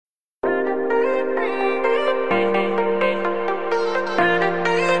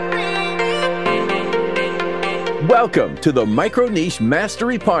Welcome to the Micro Niche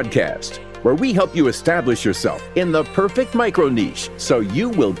Mastery Podcast, where we help you establish yourself in the perfect micro niche so you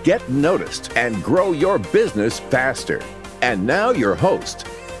will get noticed and grow your business faster. And now your host.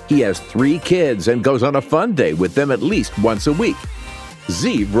 He has 3 kids and goes on a fun day with them at least once a week.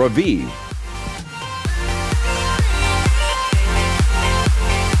 Ziv Raviv.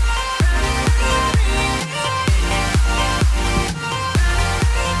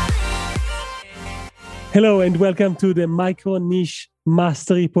 Hello and welcome to the Micro Niche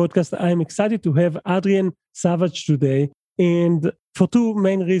Mastery Podcast. I'm excited to have Adrian Savage today, and for 2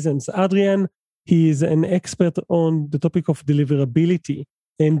 main reasons. Adrian, he is an expert on the topic of deliverability,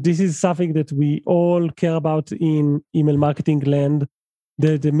 and this is something that we all care about in email marketing land.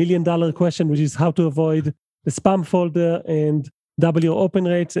 The $1 million question, which is how to avoid the spam folder and double your open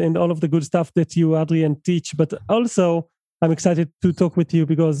rates and all of the good stuff that you, Adrian, teach. But also, I'm excited to talk with you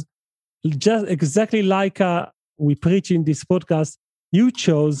because just exactly like we preach in this podcast, you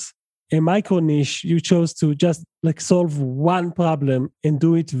chose a micro niche. You chose to just solve one problem and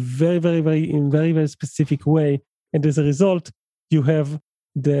do it very specific way. And as a result, you have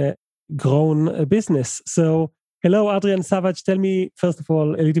the grown business. So hello, Adrian Savage. Tell me, first of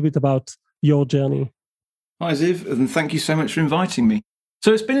all, a little bit about your journey. Hi, Ziv, and thank you so much for inviting me.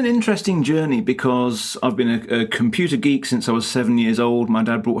 So it's been an interesting journey because I've been a computer geek since I was 7 years old. My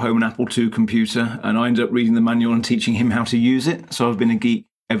dad brought home an Apple II computer and I ended up reading the manual and teaching him how to use it. So I've been a geek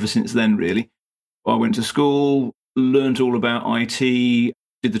ever since then, really. I went to school, learned all about IT,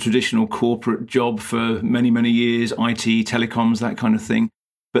 did the traditional corporate job for many years, IT, telecoms, that kind of thing.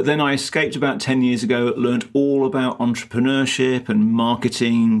 But then I escaped about 10 years ago, learned all about entrepreneurship and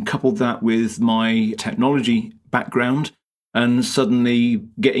marketing, coupled that with my technology background. And suddenly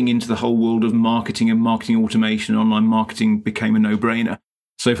getting into the whole world of marketing and marketing automation, online marketing became a no-brainer.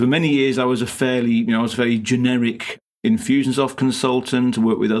 So for many years, I was a very generic Infusionsoft consultant to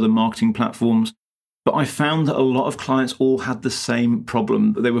work with other marketing platforms. But I found that a lot of clients all had the same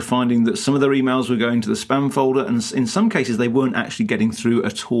problem. They were finding that some of their emails were going to the spam folder, and in some cases, they weren't actually getting through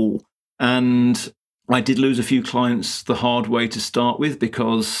at all. And I did lose a few clients the hard way to start with,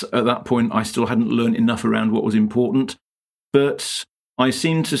 because at that point, I still hadn't learned enough around what was important. But I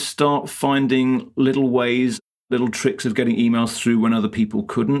seemed to start finding little ways, little tricks of getting emails through when other people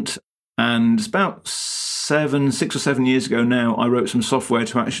couldn't. And it's about 6 or 7 years ago now, I wrote some software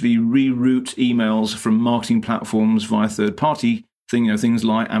to actually reroute emails from marketing platforms via third-party things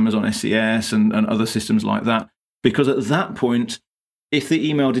like Amazon SES and other systems like that. Because at that point, if the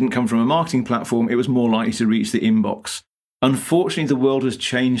email didn't come from a marketing platform, it was more likely to reach the inbox. Unfortunately, the world has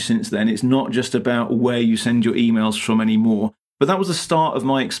changed since then. It's not just about where you send your emails from anymore. But that was the start of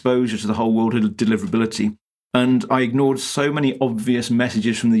my exposure to the whole world of deliverability. And I ignored so many obvious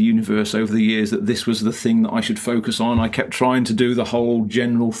messages from the universe over the years that this was the thing that I should focus on. I kept trying to do the whole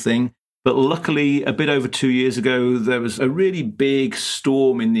general thing. But luckily, a bit over 2 years ago, there was a really big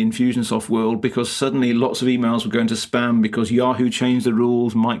storm in the Infusionsoft world because suddenly lots of emails were going to spam because Yahoo changed the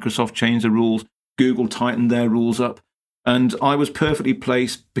rules, Microsoft changed the rules, Google tightened their rules up. And I was perfectly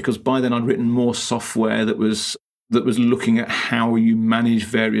placed because by then I'd written more software that was looking at how you manage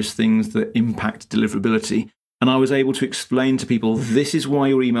various things that impact deliverability. And I was able to explain to people, this is why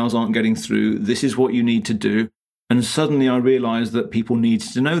your emails aren't getting through. This is what you need to do. And suddenly I realized that people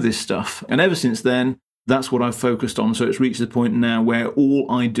needed to know this stuff. And ever since then, that's what I've focused on. So it's reached the point now where all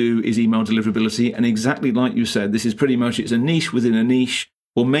I do is email deliverability. And exactly like you said, this is pretty much, it's a niche within a niche,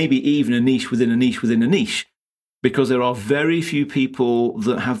 or maybe even a niche within a niche within a niche. Because there are very few people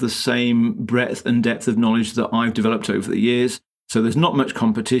that have the same breadth and depth of knowledge that I've developed over the years. So there's not much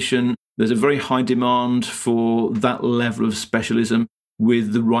competition. There's a very high demand for that level of specialism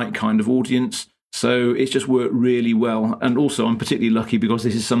with the right kind of audience. So it's just worked really well. And also I'm particularly lucky because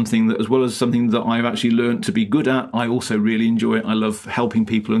this is something that, as well as something that I've actually learned to be good at, I also really enjoy it. I love helping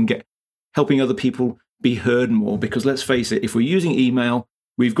people and helping other people be heard more. Because let's face it, if we're using email,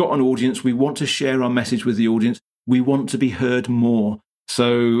 we've got an audience, we want to share our message with the audience. We want to be heard more.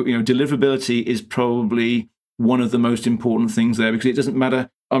 So, deliverability is probably one of the most important things there because it doesn't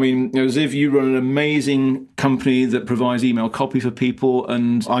matter. I mean, Ziv, you run an amazing company that provides email copy for people,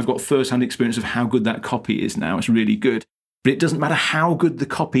 and I've got first-hand experience of how good that copy is now. It's really good. But it doesn't matter how good the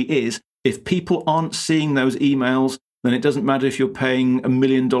copy is. If people aren't seeing those emails, then it doesn't matter if you're paying $1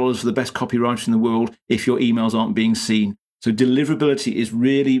 million for the best copywriter in the world if your emails aren't being seen. So deliverability is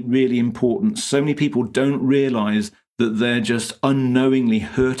really important. So many people don't realize that they're just unknowingly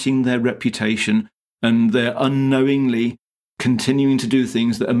hurting their reputation and they're unknowingly continuing to do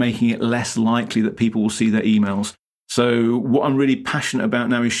things that are making it less likely that people will see their emails. So what I'm really passionate about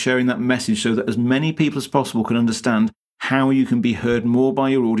now is sharing that message so that as many people as possible can understand how you can be heard more by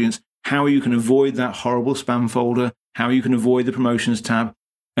your audience, how you can avoid that horrible spam folder, how you can avoid the promotions tab.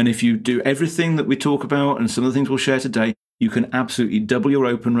 And if you do everything that we talk about and some of the things we'll share today, you can absolutely double your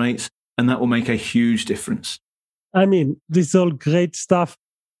open rates, and that will make a huge difference. I mean, this is all great stuff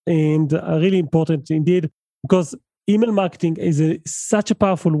and really important indeed, because email marketing is such a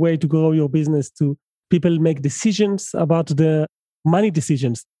powerful way to grow your business, to people make decisions about the money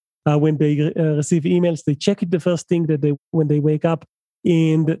decisions. When they receive emails, they check it the first thing when they wake up.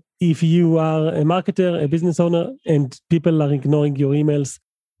 And if you are a marketer, a business owner, and people are ignoring your emails,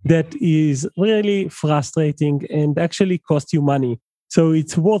 that is really frustrating and actually costs you money. So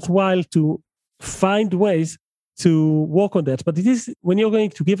it's worthwhile to find ways to work on that. But it is, when you're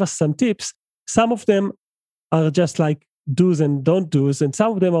going to give us some tips, some of them are just like do's and don't do's, and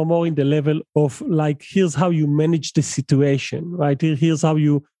some of them are more in the level of like, here's how you manage the situation, right? Here's how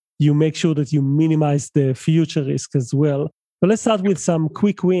you make sure that you minimize the future risk as well. So let's start with some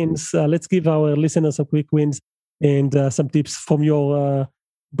quick wins. Let's give our listeners some quick wins and some tips from your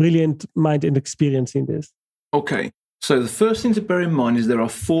brilliant mind and experience in this. Okay. So the first thing to bear in mind is there are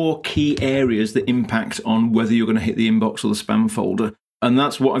 4 key areas that impact on whether you're going to hit the inbox or the spam folder. And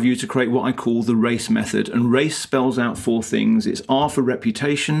that's what I've used to create what I call the RACE method. And RACE spells out 4 things. It's R for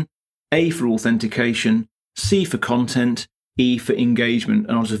reputation, A for authentication, C for content, E for engagement.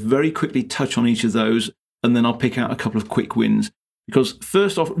 And I'll just very quickly touch on each of those, and then I'll pick out a couple of quick wins. Because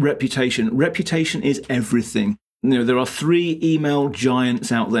first off, reputation. Reputation is everything. There are 3 email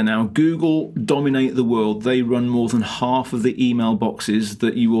giants out there now. Google dominate the world. They run more than half of the email boxes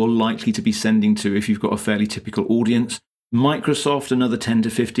that you are likely to be sending to if you've got a fairly typical audience. Microsoft, another 10 to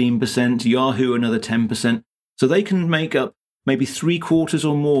 15%. Yahoo, another 10%. So they can make up maybe 3/4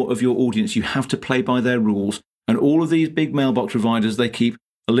 or more of your audience. You have to play by their rules. And all of these big mailbox providers, they keep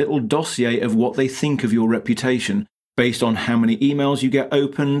a little dossier of what they think of your reputation based on how many emails you get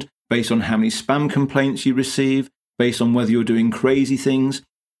opened, based on how many spam complaints you receive, based on whether you're doing crazy things.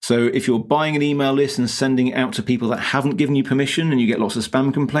 So if you're buying an email list and sending it out to people that haven't given you permission and you get lots of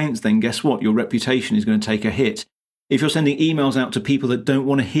spam complaints, then guess what? Your reputation is going to take a hit. If you're sending emails out to people that don't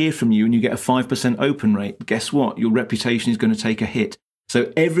want to hear from you and you get a 5% open rate, guess what? Your reputation is going to take a hit.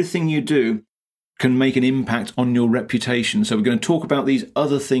 So everything you do can make an impact on your reputation. So we're going to talk about these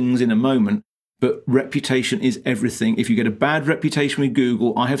other things in a moment, but reputation is everything. If you get a bad reputation with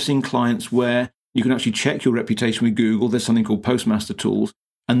Google, I have seen clients where you can actually check your reputation with Google. There's something called Postmaster Tools,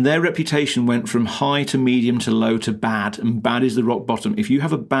 and their reputation went from high to medium to low to bad, and bad is the rock bottom. If you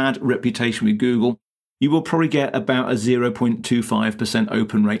have a bad reputation with Google, you will probably get about a 0.25%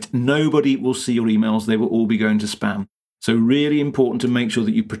 open rate. Nobody will see your emails. They will all be going to spam. So really important to make sure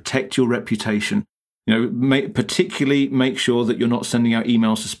that you protect your reputation. Particularly make sure that you're not sending out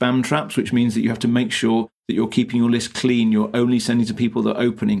emails to spam traps, which means that you have to make sure that you're keeping your list clean. You're only sending to people that are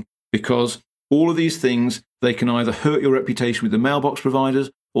opening, because all of these things, they can either hurt your reputation with the mailbox providers,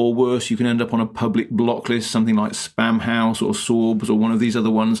 or worse, you can end up on a public block list, something like Spamhaus or Sorbs or one of these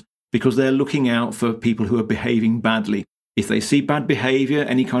other ones, because they're looking out for people who are behaving badly. If they see bad behavior,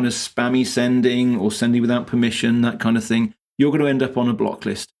 any kind of spammy sending or sending without permission, that kind of thing, you're going to end up on a block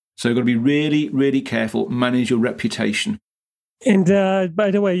list. So you've got to be really, really careful, manage your reputation. And by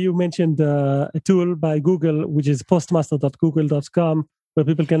the way, you mentioned a tool by Google, which is postmaster.google.com, where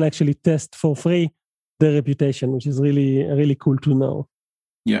people can actually test for free their reputation, which is really, really cool to know.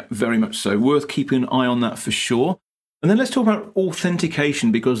 Yeah, very much so. Worth keeping an eye on that for sure. And then let's talk about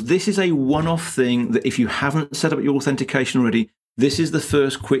authentication, because this is a one-off thing that if you haven't set up your authentication already, this is the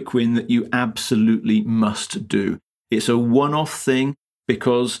first quick win that you absolutely must do. It's a one-off thing,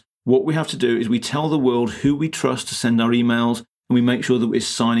 because what we have to do is we tell the world who we trust to send our emails, and we make sure that we're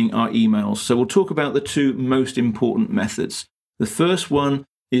signing our emails. So we'll talk about the 2 most important methods. The first one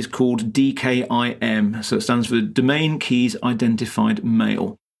is called DKIM. So it stands for Domain Keys Identified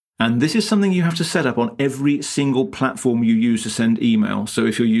Mail. And this is something you have to set up on every single platform you use to send email. So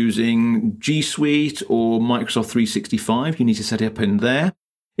if you're using G Suite or Microsoft 365, you need to set it up in there.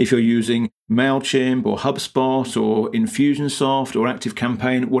 If you're using MailChimp or HubSpot or Infusionsoft or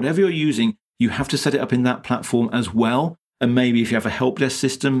ActiveCampaign, whatever you're using, you have to set it up in that platform as well. And maybe if you have a help desk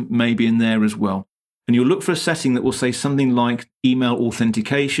system, maybe in there as well. And you'll look for a setting that will say something like email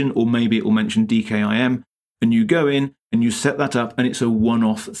authentication, or maybe it will mention DKIM. And you go in and you set that up, and it's a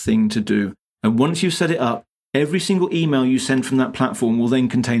one-off thing to do. And once you've set it up, every single email you send from that platform will then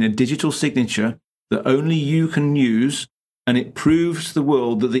contain a digital signature that only you can use, and it proves to the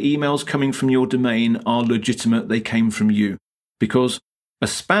world that the emails coming from your domain are legitimate, they came from you. Because A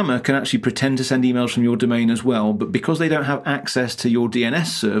spammer can actually pretend to send emails from your domain as well, but because they don't have access to your DNS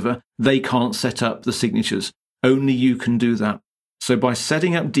server, they can't set up the signatures. Only you can do that. So by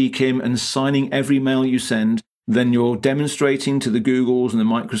setting up DKIM and signing every mail you send, then you're demonstrating to the Googles and the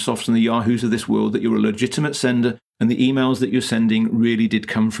Microsofts and the Yahoos of this world that you're a legitimate sender and the emails that you're sending really did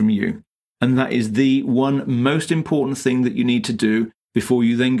come from you. And that is the one most important thing that you need to do before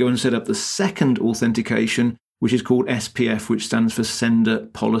you then go and set up the second authentication, which is called SPF, which stands for Sender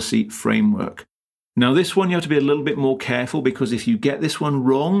Policy Framework. Now, this one you have to be a little bit more careful, because if you get this one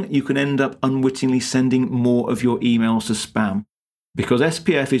wrong, you can end up unwittingly sending more of your emails to spam. Because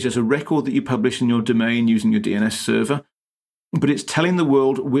SPF is just a record that you publish in your domain using your DNS server, but it's telling the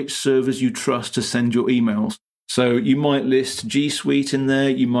world which servers you trust to send your emails. So you might list G Suite in there,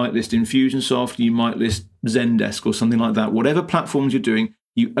 you might list Infusionsoft, you might list Zendesk or something like that. Whatever platforms you're doing,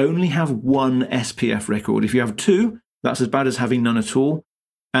 you only have one SPF record. If you have two, that's as bad as having none at all.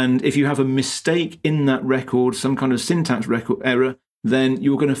 And if you have a mistake in that record, some kind of syntax record error, then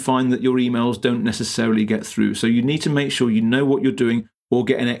you're going to find that your emails don't necessarily get through. So you need to make sure you know what you're doing, or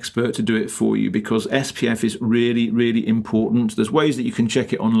get an expert to do it for you, because SPF is really, really important. There's ways that you can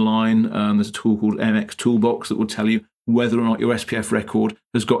check it online. There's a tool called MX Toolbox that will tell you whether or not your SPF record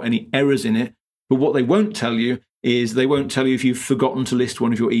has got any errors in it. But what they won't tell you is they won't tell you if you've forgotten to list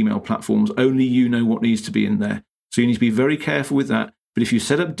one of your email platforms. Only you know what needs to be in there. So you need to be very careful with that. But if you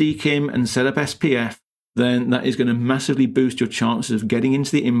set up DKIM and set up SPF, then that is going to massively boost your chances of getting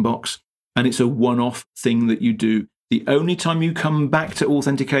into the inbox. And it's a one-off thing that you do. The only time you come back to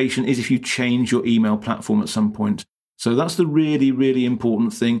authentication is if you change your email platform at some point. So that's the really, really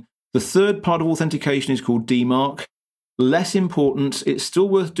important thing. The third part of authentication is called DMARC. Less important. It's still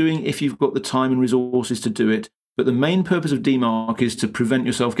worth doing if you've got the time and resources to do it. But the main purpose of DMARC is to prevent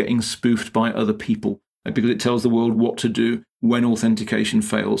yourself getting spoofed by other people, because it tells the world what to do when authentication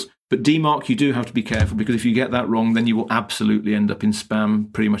fails. But DMARC, you do have to be careful, because if you get that wrong, then you will absolutely end up in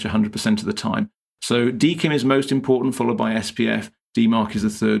spam pretty much 100% of the time. So DKIM is most important, followed by SPF. DMARC is the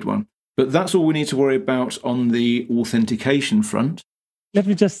third one. But that's all we need to worry about on the authentication front. Let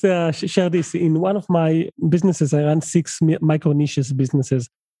me just share this. In one of my businesses, I run 6 micro niches businesses.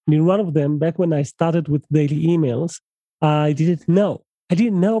 And in one of them, back when I started with daily emails, I didn't know. I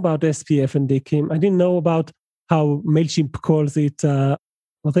didn't know about SPF and DKIM. I didn't know about how MailChimp calls it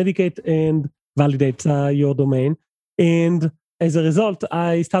authenticate and validate your domain. And as a result,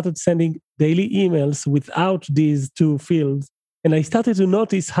 I started sending daily emails without these two fields. And I started to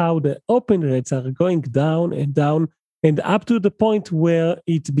notice how the open rates are going down and down, and up to the point where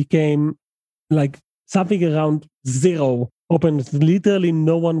it became like something around 0 open. Literally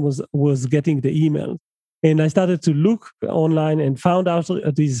no one was getting the email. And I started to look online and found out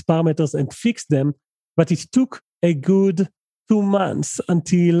these parameters and fixed them. But it took a good 2 months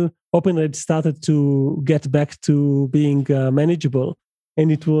until OpenRate started to get back to being manageable.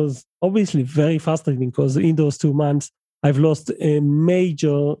 And it was obviously very frustrating, because in those 2 months, I've lost a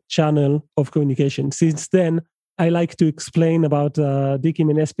major channel of communication. Since then, I like to explain about DKIM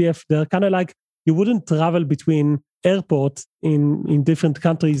and SPF. They're kind of like, you wouldn't travel between airports in different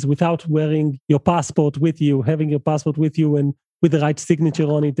countries without wearing your passport with you, having your passport with you and with the right signature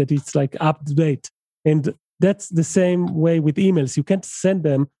on it, that it's like up to date. And that's the same way with emails. You can't send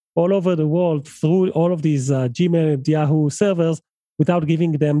them all over the world through all of these Gmail and Yahoo servers without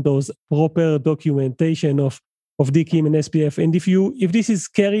giving them those proper documentation of DKIM and SPF. And if this is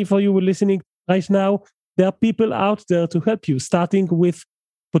scary for you listening right now, there are people out there to help you, starting with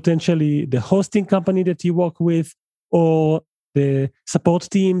potentially the hosting company that you work with, or the support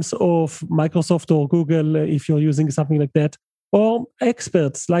teams of Microsoft or Google, if you're using something like that, or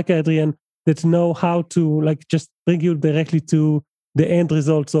experts like Adrian that know how to just bring you directly to the end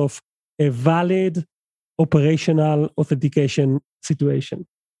results of a valid operational authentication situation.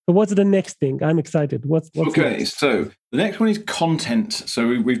 So what's the next thing? I'm excited. What's okay, next? So the next one is content. So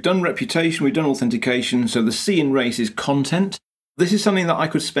we've done reputation, we've done authentication. So the C in race is content. This is something that I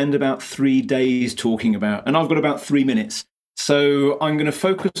could spend about 3 days talking about, and I've got about 3 minutes. So I'm going to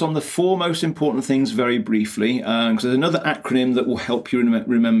focus on the 4 most important things very briefly, because there's another acronym that will help you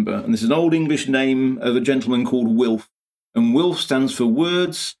remember. And this is an old English name of a gentleman called WILF. And WILF stands for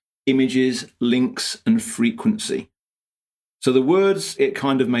words, images, links, and frequency. So the words, it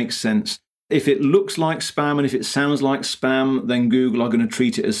kind of makes sense. If it looks like spam and if it sounds like spam, then Google are going to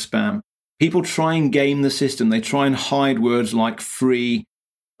treat it as spam. People try and game the system. They try and hide words like free.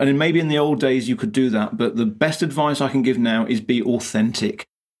 And maybe in the old days you could do that. But the best advice I can give now is be authentic.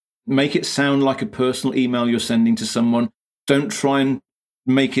 Make it sound like a personal email you're sending to someone. Don't try and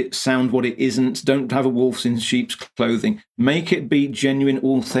make it sound what it isn't. Don't have a wolf in sheep's clothing. Make it be genuine,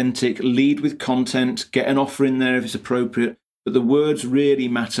 authentic, lead with content, get an offer in there if it's appropriate. But the words really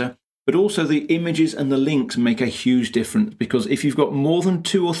matter. But also the images and the links make a huge difference, because if you've got more than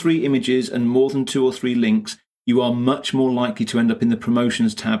 2 or 3 images and more than 2 or 3 links, you are much more likely to end up in the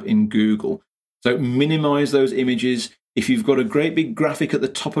promotions tab in Google. So minimize those images. If you've got a great big graphic at the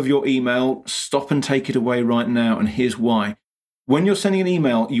top of your email, stop and take it away right now. And here's why. When you're sending an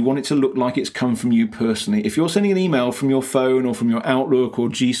email, you want it to look like it's come from you personally. If you're sending an email from your phone or from your Outlook or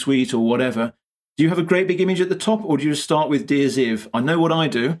G Suite or whatever, do you have a great big image at the top, or do you just start with Dear Ziv? I know what I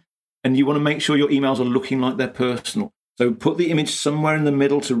do. And you want to make sure your emails are looking like they're personal. So put the image somewhere in the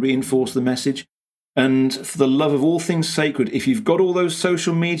middle to reinforce the message. And for the love of all things sacred, if you've got all those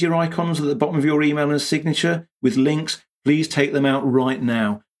social media icons at the bottom of your email and a signature with links, please take them out right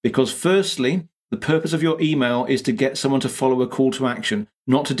now. Because firstly, the purpose of your email is to get someone to follow a call to action,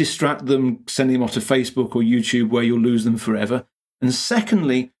 not to distract them, sending them off to Facebook or YouTube where you'll lose them forever. And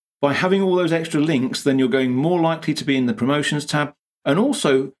secondly, by having all those extra links, then you're going more likely to be in the promotions tab. And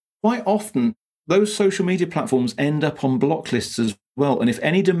also, quite often, those social media platforms end up on block lists as well. And if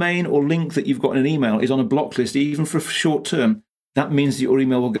any domain or link that you've got in an email is on a block list, even for a short term, that means that your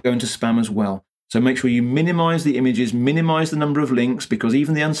email will go into spam as well. So make sure you minimize the images, minimize the number of links, because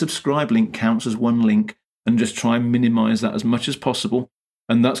even the unsubscribe link counts as one link, and just try and minimize that as much as possible.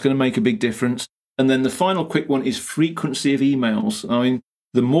 And that's going to make a big difference. And then the final quick one is frequency of emails. I mean,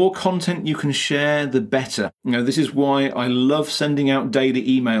 the more content you can share, the better. You know, this is why I love sending out daily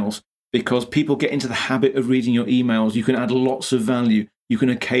emails, because people get into the habit of reading your emails. You can add lots of value. You can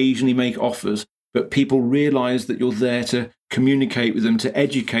occasionally make offers, but people realize that you're there to communicate with them, to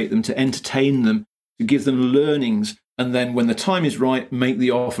educate them, to entertain them, to give them learnings. And then when the time is right, make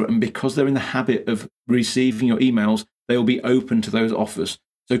the offer. And because they're in the habit of receiving your emails, they will be open to those offers.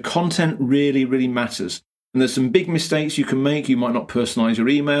 So content really, really matters. And there's some big mistakes you can make. You might not personalize your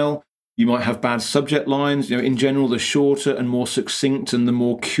email. You might have bad subject lines. You know, in general, the shorter and more succinct and the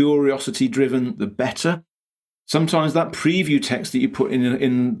more curiosity driven, the better. Sometimes that preview text that you put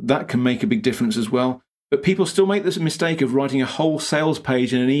in that can make a big difference as well. But people still make this mistake of writing a whole sales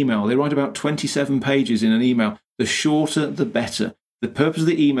page in an email. They write about 27 pages in an email. The shorter, the better. The purpose of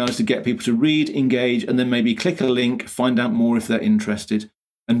the email is to get people to read, engage, and then maybe click a link, find out more if they're interested.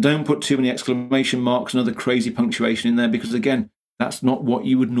 And don't put too many exclamation marks and other crazy punctuation in there, because again, that's not what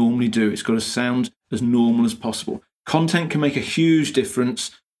you would normally do. It's got to sound as normal as possible. Content can make a huge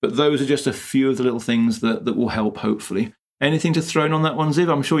difference, but those are just a few of the little things that will help, hopefully. Anything to throw in on that one,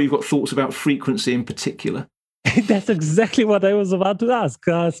 Ziv? I'm sure you've got thoughts about frequency in particular. That's exactly what I was about to ask.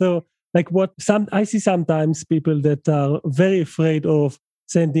 I see sometimes people that are very afraid of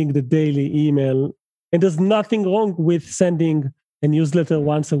sending the daily email, and there's nothing wrong with sending a newsletter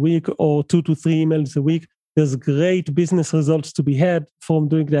once a week or 2 to 3 emails a week. There's great business results to be had from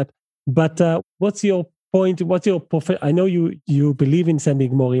doing that. But what's your point? What's your I know you believe in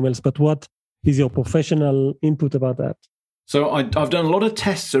sending more emails, but what is your professional input about that? So I've done a lot of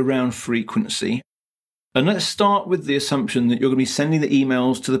tests around frequency. And let's start with the assumption that you're going to be sending the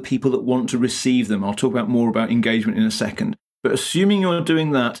emails to the people that want to receive them. I'll talk about more about engagement in a second. But assuming you're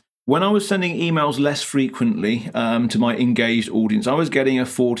doing that, when I was sending emails less frequently to my engaged audience, I was getting a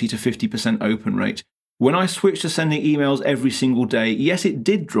 40 to 50% open rate. When I switched to sending emails every single day, yes, it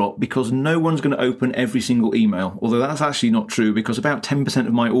did drop because no one's going to open every single email. Although that's actually not true, because about 10%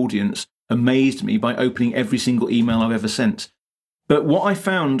 of my audience amazed me by opening every single email I've ever sent. But what I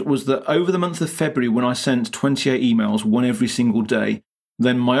found was that over the month of February, when I sent 28 emails, one every single day,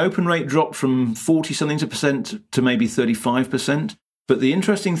 then my open rate dropped from 40-something% to maybe 35%. But the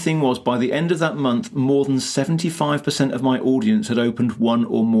interesting thing was, by the end of that month, more than 75% of my audience had opened one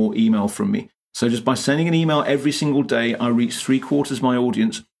or more email from me. So just by sending an email every single day, I reached 3/4 of my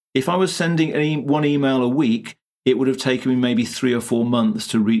audience. If I was sending one email a week, it would have taken me maybe 3 or 4 months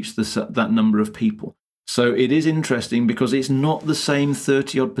to reach that number of people. So it is interesting because it's not the same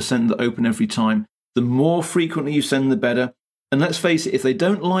 30-odd% that open every time. The more frequently you send, the better. And let's face it, if they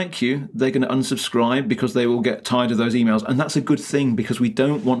don't like you, they're going to unsubscribe because they will get tired of those emails. And that's a good thing, because we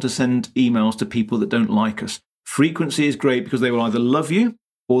don't want to send emails to people that don't like us. Frequency is great because they will either love you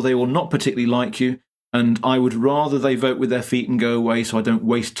or they will not particularly like you. And I would rather they vote with their feet and go away, so I don't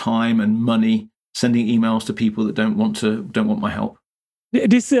waste time and money sending emails to people that don't want my help.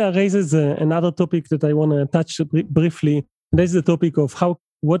 This raises another topic that I want to touch briefly. And that is the topic of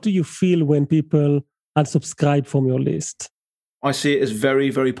what do you feel when people unsubscribe from your list? I see it as very,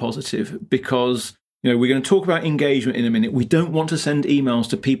 very positive, because we're going to talk about engagement in a minute. We don't want to send emails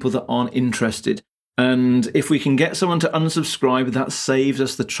to people that aren't interested. And if we can get someone to unsubscribe, that saves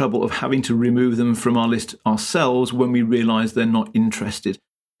us the trouble of having to remove them from our list ourselves when we realize they're not interested.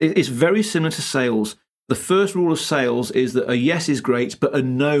 It's very similar to sales. The first rule of sales is that a yes is great, but a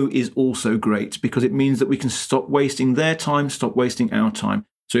no is also great, because it means that we can stop wasting their time, stop wasting our time.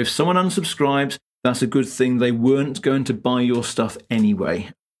 So if someone unsubscribes, that's a good thing. They weren't going to buy your stuff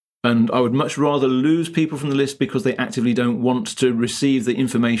anyway. And I would much rather lose people from the list because they actively don't want to receive the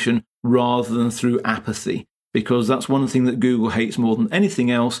information rather than through apathy. Because that's one thing that Google hates more than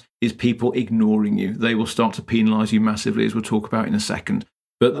anything else is people ignoring you. They will start to penalize you massively, as we'll talk about in a second.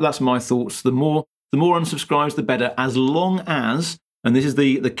 But that's my thoughts. The more unsubscribes, the better, as long as, and this is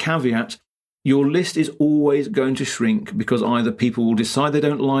the caveat, your list is always going to shrink because either people will decide they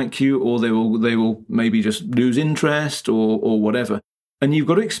don't like you, or they will maybe just lose interest or whatever. And you've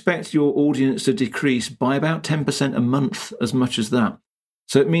got to expect your audience to decrease by about 10% a month, as much as that.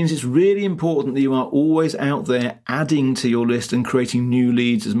 So it means it's really important that you are always out there adding to your list and creating new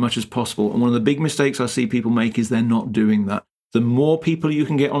leads as much as possible. And one of the big mistakes I see people make is they're not doing that. The more people you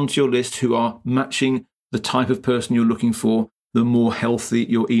can get onto your list who are matching the type of person you're looking for, the more healthy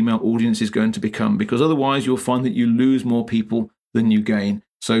your email audience is going to become, because otherwise you'll find that you lose more people than you gain.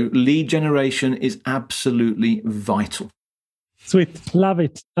 So lead generation is absolutely vital. Sweet. Love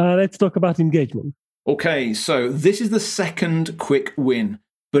it. Let's talk about engagement. Okay, so this is the second quick win,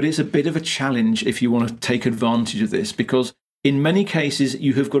 but it's a bit of a challenge if you want to take advantage of this, because in many cases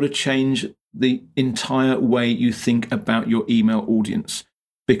you have got to change the entire way you think about your email audience.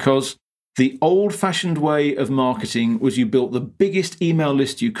 Because the old-fashioned way of marketing was you built the biggest email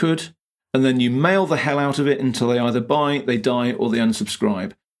list you could, and then you mail the hell out of it until they either buy, they die, or they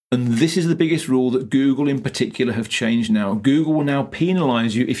unsubscribe. And this is the biggest rule that Google in particular have changed now. Google will now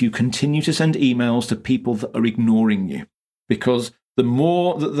penalize you if you continue to send emails to people that are ignoring you. Because the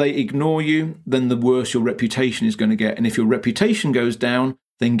more that they ignore you, then the worse your reputation is going to get. And if your reputation goes down,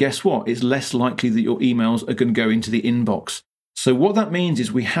 then guess what? It's less likely that your emails are going to go into the inbox. So what that means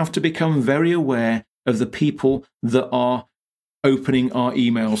is we have to become very aware of the people that are opening our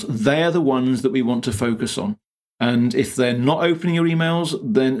emails. They're the ones that we want to focus on. And if they're not opening your emails,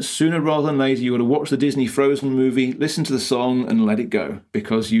 then sooner rather than later, you've got to watch the Disney Frozen movie, listen to the song, and let it go,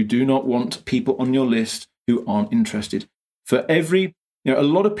 because you do not want people on your list who aren't interested. For every, a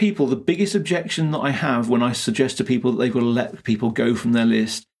lot of people, the biggest objection that I have when I suggest to people that they've got to let people go from their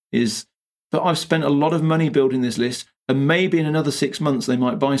list is that I've spent a lot of money building this list, and maybe in another 6 months they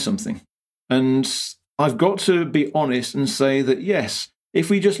might buy something. And I've got to be honest and say that, yes, if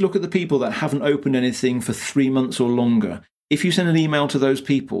we just look at the people that haven't opened anything for 3 months or longer, if you send an email to those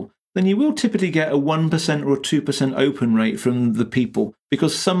people, then you will typically get a 1% or a 2% open rate from the people,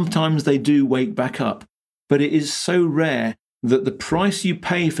 because sometimes they do wake back up. But it is so rare that the price you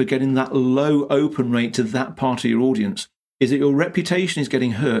pay for getting that low open rate to that part of your audience is that your reputation is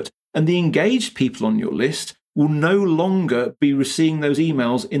getting hurt, and the engaged people on your list will no longer be receiving those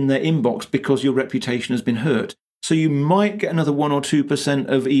emails in their inbox because your reputation has been hurt. So you might get another 1 or 2%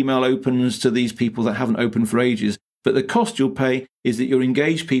 of email opens to these people that haven't opened for ages. But the cost you'll pay is that your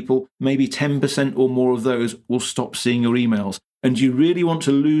engaged people, maybe 10% or more of those, will stop seeing your emails. And you really want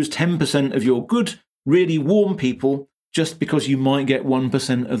to lose 10% of your good, really warm people just because you might get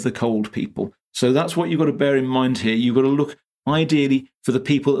 1% of the cold people. So that's what you've got to bear in mind here. You've got to look ideally for the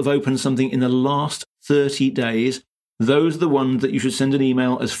people that have opened something in the last 30 days. Those are the ones that you should send an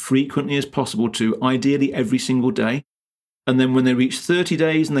email as frequently as possible to, ideally every single day. And then when they reach 30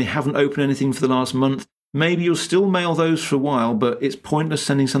 days and they haven't opened anything for the last month, maybe you'll still mail those for a while, but it's pointless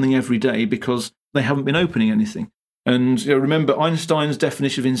sending something every day because they haven't been opening anything. And remember, Einstein's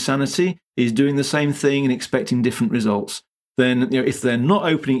definition of insanity is doing the same thing and expecting different results. Then, if they're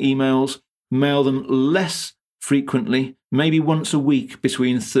not opening emails, mail them less frequently, maybe once a week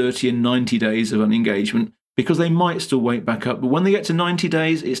between 30 and 90 days of unengagement, because they might still wake back up. But when they get to 90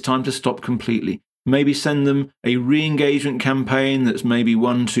 days, it's time to stop completely. Maybe send them a re-engagement campaign that's maybe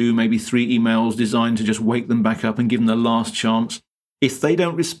 1, 2, maybe 3 emails designed to just wake them back up and give them the last chance. If they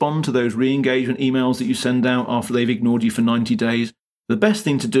don't respond to those re-engagement emails that you send out after they've ignored you for 90 days, the best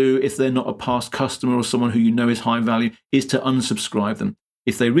thing to do, if they're not a past customer or someone who you know is high value, is to unsubscribe them.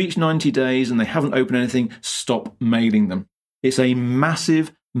 If they reach 90 days and they haven't opened anything, stop mailing them. It's a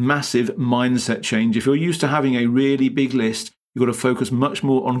massive mindset change. If you're used to having a really big list, you've got to focus much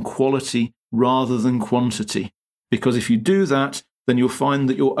more on quality rather than quantity. Because if you do that, then you'll find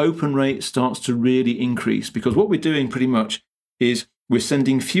that your open rate starts to really increase. Because what we're doing pretty much is we're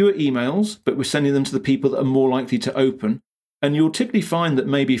sending fewer emails, but we're sending them to the people that are more likely to open. And you'll typically find that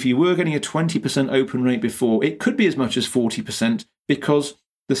maybe if you were getting a 20% open rate before, it could be as much as 40%, because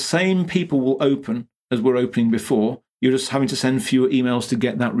the same people will open as we're opening before. You're just having to send fewer emails to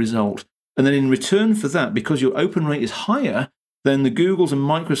get that result. And then in return for that, because your open rate is higher, then the Googles and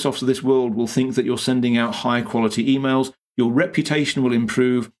Microsofts of this world will think that you're sending out high quality emails, your reputation will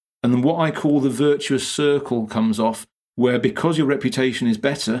improve, and then what I call the virtuous circle comes off, where because your reputation is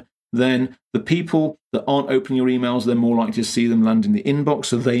better, then the people that aren't opening your emails, they're more likely to see them land in the inbox,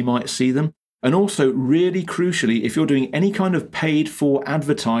 so they might see them. And also, really crucially, if you're doing any kind of paid for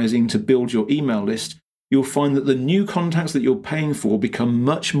advertising to build your email list, you'll find that the new contacts that you're paying for become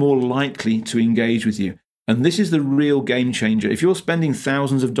much more likely to engage with you. And this is the real game changer. If you're spending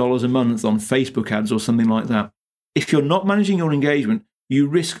thousands of dollars a month on Facebook ads or something like that, if you're not managing your engagement, you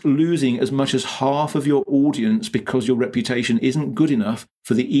risk losing as much as half of your audience because your reputation isn't good enough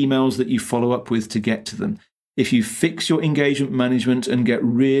for the emails that you follow up with to get to them. If you fix your engagement management and get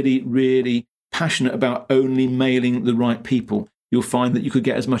really, really passionate about only mailing the right people, you'll find that you could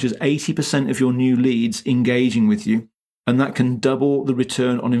get as much as 80% of your new leads engaging with you. And that can double the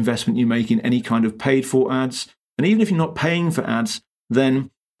return on investment you make in any kind of paid for ads. And even if you're not paying for ads,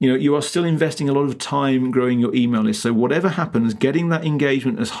 then you are still investing a lot of time growing your email list. So whatever happens, getting that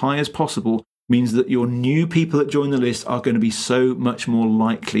engagement as high as possible means that your new people that join the list are going to be so much more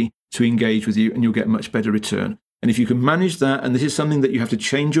likely to engage with you, and you'll get much better return. And if you can manage that, and this is something that you have to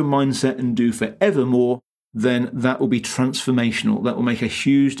change your mindset and do forevermore, then that will be transformational. That will make a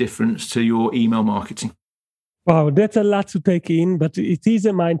huge difference to your email marketing. Wow, that's a lot to take in, but it is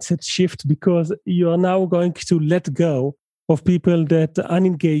a mindset shift because you are now going to let go of people that are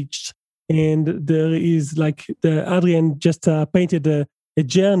unengaged. And there is, like Adrian just painted a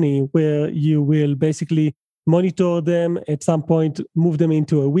journey where you will basically monitor them, at some point move them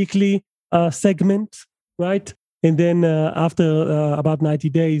into a weekly segment, right? And then after about 90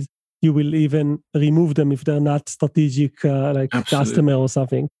 days, you will even remove them if they're not strategic, customer or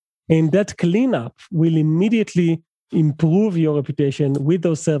something. And that cleanup will immediately improve your reputation with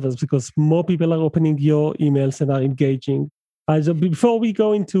those servers because more people are opening your emails and are engaging. So before we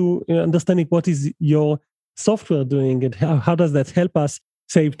go into understanding what is your software doing and how does that help us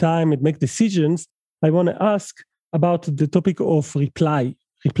save time and make decisions, I want to ask about the topic of replies.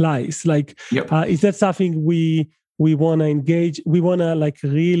 Is that something we want to engage? We want to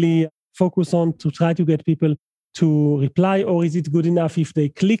really focus on to try to get people to reply, or is it good enough if they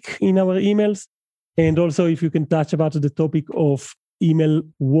click in our emails? And also if you can touch about the topic of email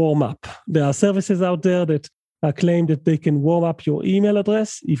warm-up. There are services out there that claim that they can warm up your email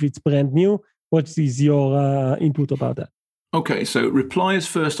address if it's brand new. What is your input about that? Okay, so replies,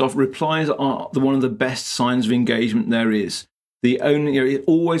 first off, replies are one of the best signs of engagement there is. It's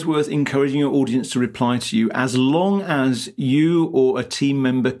always worth encouraging your audience to reply to you as long as you or a team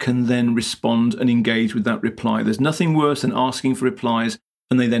member can then respond and engage with that reply. There's nothing worse than asking for replies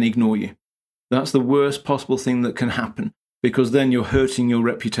and they then ignore you. That's the worst possible thing that can happen because then you're hurting your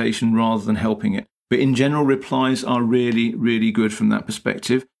reputation rather than helping it. But in general, replies are really, really good from that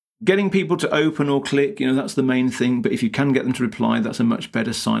perspective. Getting people to open or click, that's the main thing. But if you can get them to reply, that's a much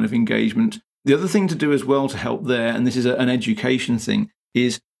better sign of engagement. The other thing to do as well to help there, and this is an education thing,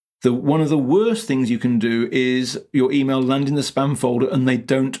 is one of the worst things you can do is your email land in the spam folder and they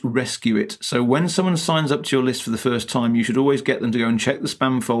don't rescue it. So when someone signs up to your list for the first time, you should always get them to go and check the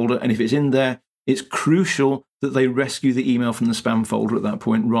spam folder. And if it's in there, it's crucial that they rescue the email from the spam folder at that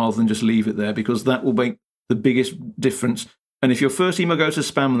point rather than just leave it there, because that will make the biggest difference. And if your first email goes to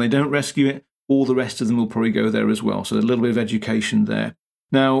spam and they don't rescue it, all the rest of them will probably go there as well. So a little bit of education there.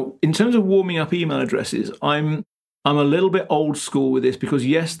 Now, in terms of warming up email addresses, I'm a little bit old school with this because,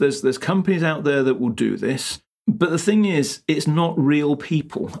 yes, there's companies out there that will do this. But the thing is, it's not real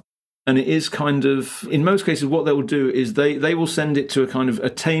people. And it is kind of, in most cases, what they will do is they will send it to a kind of a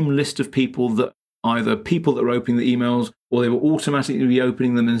tame list of people that either people that are opening the emails or they will automatically be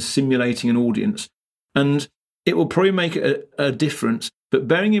opening them and simulating an audience. And it will probably make a difference. But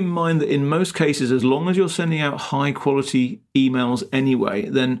bearing in mind that in most cases, as long as you're sending out high quality emails anyway,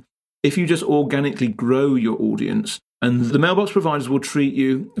 then if you just organically grow your audience, and the mailbox providers will treat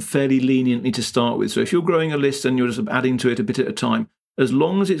you fairly leniently to start with. So if you're growing a list and you're just adding to it a bit at a time, as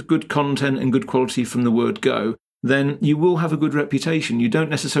long as it's good content and good quality from the word go, then you will have a good reputation. You don't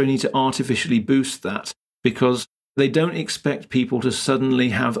necessarily need to artificially boost that because they don't expect people to suddenly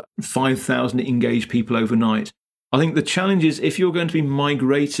have 5,000 engaged people overnight. I think the challenge is if you're going to be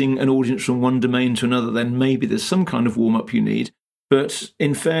migrating an audience from one domain to another, then maybe there's some kind of warm-up you need. But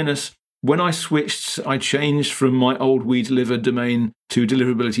in fairness, when I switched, I changed from my old We Deliver domain to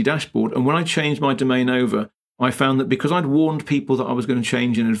Deliverability Dashboard. And when I changed my domain over, I found that because I'd warned people that I was going to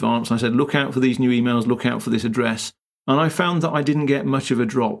change in advance, I said, look out for these new emails, look out for this address. And I found that I didn't get much of a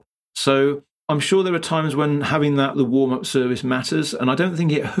drop. So I'm sure there are times when having the warm-up service matters, and I don't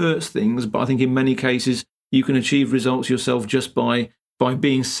think it hurts things, but I think in many cases you can achieve results yourself just by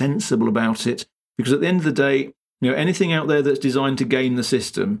being sensible about it. Because at the end of the day, anything out there that's designed to game the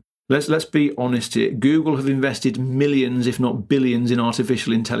system, let's be honest here, Google have invested millions, if not billions, in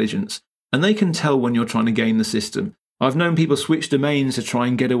artificial intelligence, and they can tell when you're trying to game the system. I've known people switch domains to try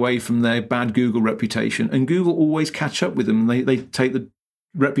and get away from their bad Google reputation, and Google always catch up with them. They take the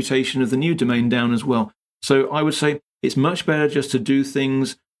reputation of the new domain down as well. So I would say it's much better just to do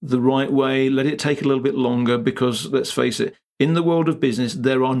things the right way, let it take a little bit longer, because let's face it, in the world of business,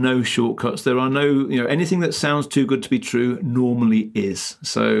 there are no shortcuts. There are no, anything that sounds too good to be true normally is.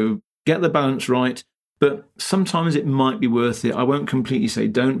 So get the balance right, but sometimes it might be worth it. I won't completely say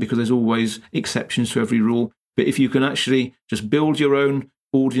don't, because there's always exceptions to every rule. But if you can actually just build your own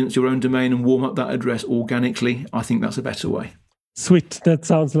audience, your own domain, and warm up that address organically, I think that's a better way. Sweet. That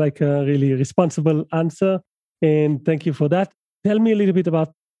sounds like a really responsible answer. And thank you for that. Tell me a little bit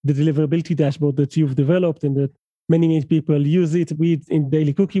about the deliverability dashboard that you've developed and that many people use it. In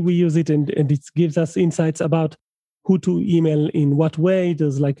Daily Cookie, we use it, and it gives us insights about who to email in what way.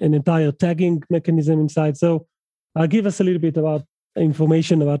 There's like an entire tagging mechanism inside. So give us a little bit about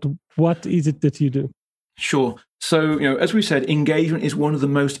information about what is it that you do. Sure. So, as we said, engagement is one of the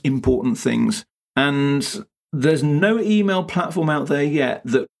most important things. And there's no email platform out there yet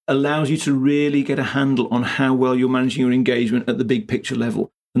that allows you to really get a handle on how well you're managing your engagement at the big picture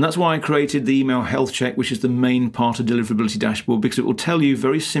level. And that's why I created the email health check, which is the main part of Deliverability Dashboard, because it will tell you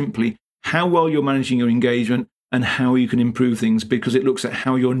very simply how well you're managing your engagement and how you can improve things, because it looks at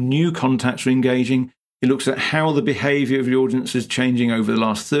how your new contacts are engaging. It looks at how the behavior of your audience is changing over the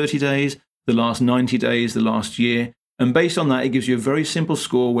last 30 days, the last 90 days, the last year. And based on that, it gives you a very simple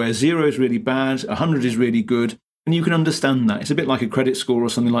score where 0 is really bad, 100 is really good, and you can understand that. It's a bit like a credit score or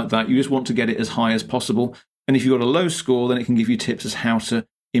something like that. You just want to get it as high as possible. And if you've got a low score, then it can give you tips as how to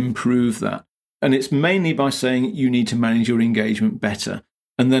improve that. And it's mainly by saying you need to manage your engagement better.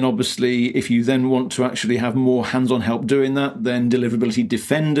 And then obviously, if you then want to actually have more hands-on help doing that, then Deliverability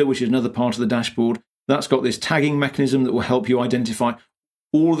Defender, which is another part of the dashboard, that's got this tagging mechanism that will help you identify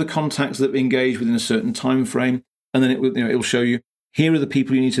all of the contacts that engage within a certain time frame. And then it'll show you, here are the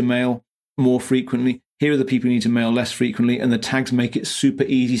people you need to mail more frequently. Here are the people you need to mail less frequently. And the tags make it super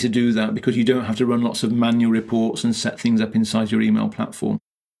easy to do that, because you don't have to run lots of manual reports and set things up inside your email platform.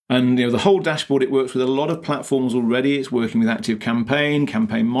 And the whole dashboard, it works with a lot of platforms already. It's working with ActiveCampaign,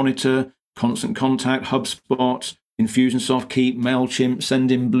 Campaign Monitor, Constant Contact, HubSpot, Infusionsoft, Keep, MailChimp,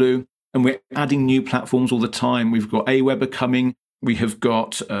 Sendinblue. And we're adding new platforms all the time. We've got Aweber coming. We have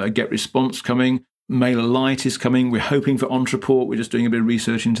got GetResponse coming. MailerLite is coming. We're hoping for Ontraport. We're just doing a bit of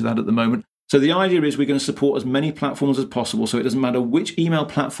research into that at the moment. So the idea is we're going to support as many platforms as possible. So it doesn't matter which email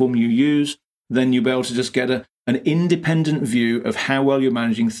platform you use, then you'll be able to just get an independent view of how well you're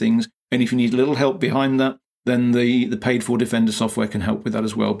managing things. And if you need a little help behind that, then the paid-for Defender software can help with that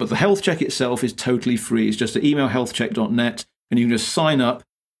as well. But the health check itself is totally free. It's just at emailhealthcheck.net, and you can just sign up,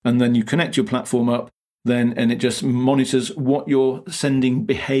 and then you connect your platform up, and it just monitors what your sending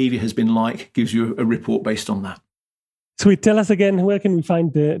behavior has been like, gives you a report based on that. Sweet. Tell us again, where can we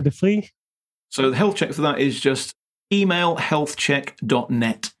find the free? So the health check for that is just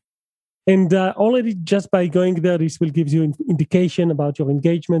emailhealthcheck.net. And already just by going there, this will give you an indication about your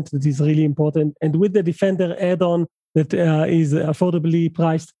engagement. That is really important. And with the Defender add-on that is affordably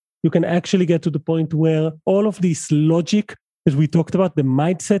priced, you can actually get to the point where all of this logic that we talked about, the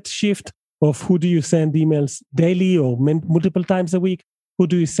mindset shift of who do you send emails daily or multiple times a week, who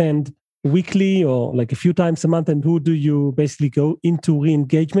do you send weekly or like a few times a month, and who do you basically go into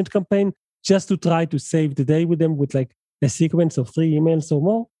re-engagement campaign just to try to save the day with them with like a sequence of 3 emails or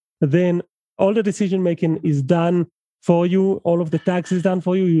more. Then all the decision making is done for you. All of the tags is done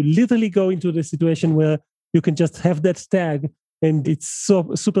for you. You literally go into the situation where you can just have that tag, and it's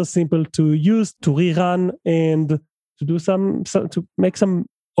so super simple to use, to rerun, and to do to make some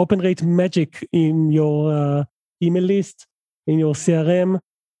open rate magic in your email list, in your CRM.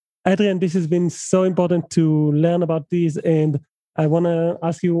 Adrian, this has been so important to learn about this, and I want to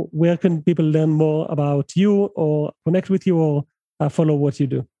ask you, where can people learn more about you or connect with you or follow what you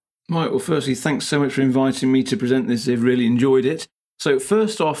do? Right, well, firstly, thanks so much for inviting me to present this. I've really enjoyed it. So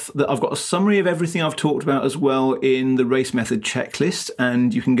first off, I've got a summary of everything I've talked about as well in the Race Method checklist,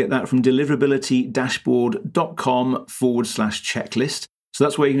 and you can get that from deliverabilitydashboard.com/checklist. So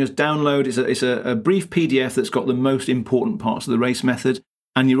that's where you can just download. It's a brief PDF that's got the most important parts of the Race Method.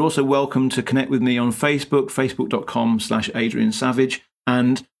 And you're also welcome to connect with me on Facebook, facebook.com/Adrian Savage.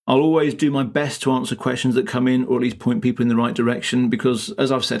 And I'll always do my best to answer questions that come in, or at least point people in the right direction, because as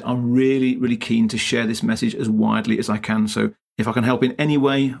I've said, I'm really, really keen to share this message as widely as I can. So if I can help in any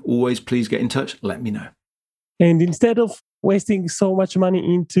way, always please get in touch, let me know. And instead of wasting so much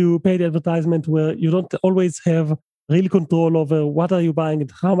money into paid advertisement where you don't always have real control over what are you buying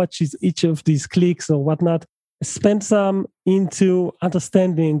and how much is each of these clicks or whatnot, spend some into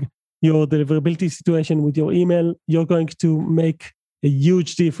understanding your deliverability situation with your email. You're going to make a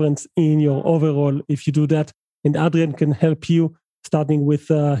huge difference in your overall if you do that. And Adrian can help you starting with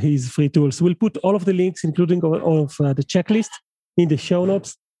his free tools. We'll put all of the links, including all of the checklist, in the show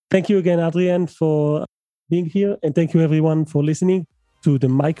notes. Thank you again, Adrian, for being here. And thank you, everyone, for listening to the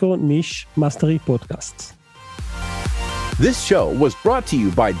Micro Niche Mastery Podcast. This show was brought to you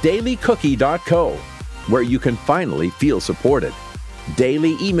by dailycookie.co, where you can finally feel supported.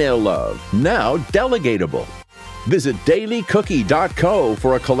 Daily email love, now delegatable. Visit dailycookie.co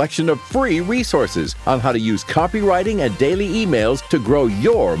for a collection of free resources on how to use copywriting and daily emails to grow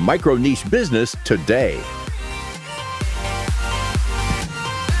your micro niche business today.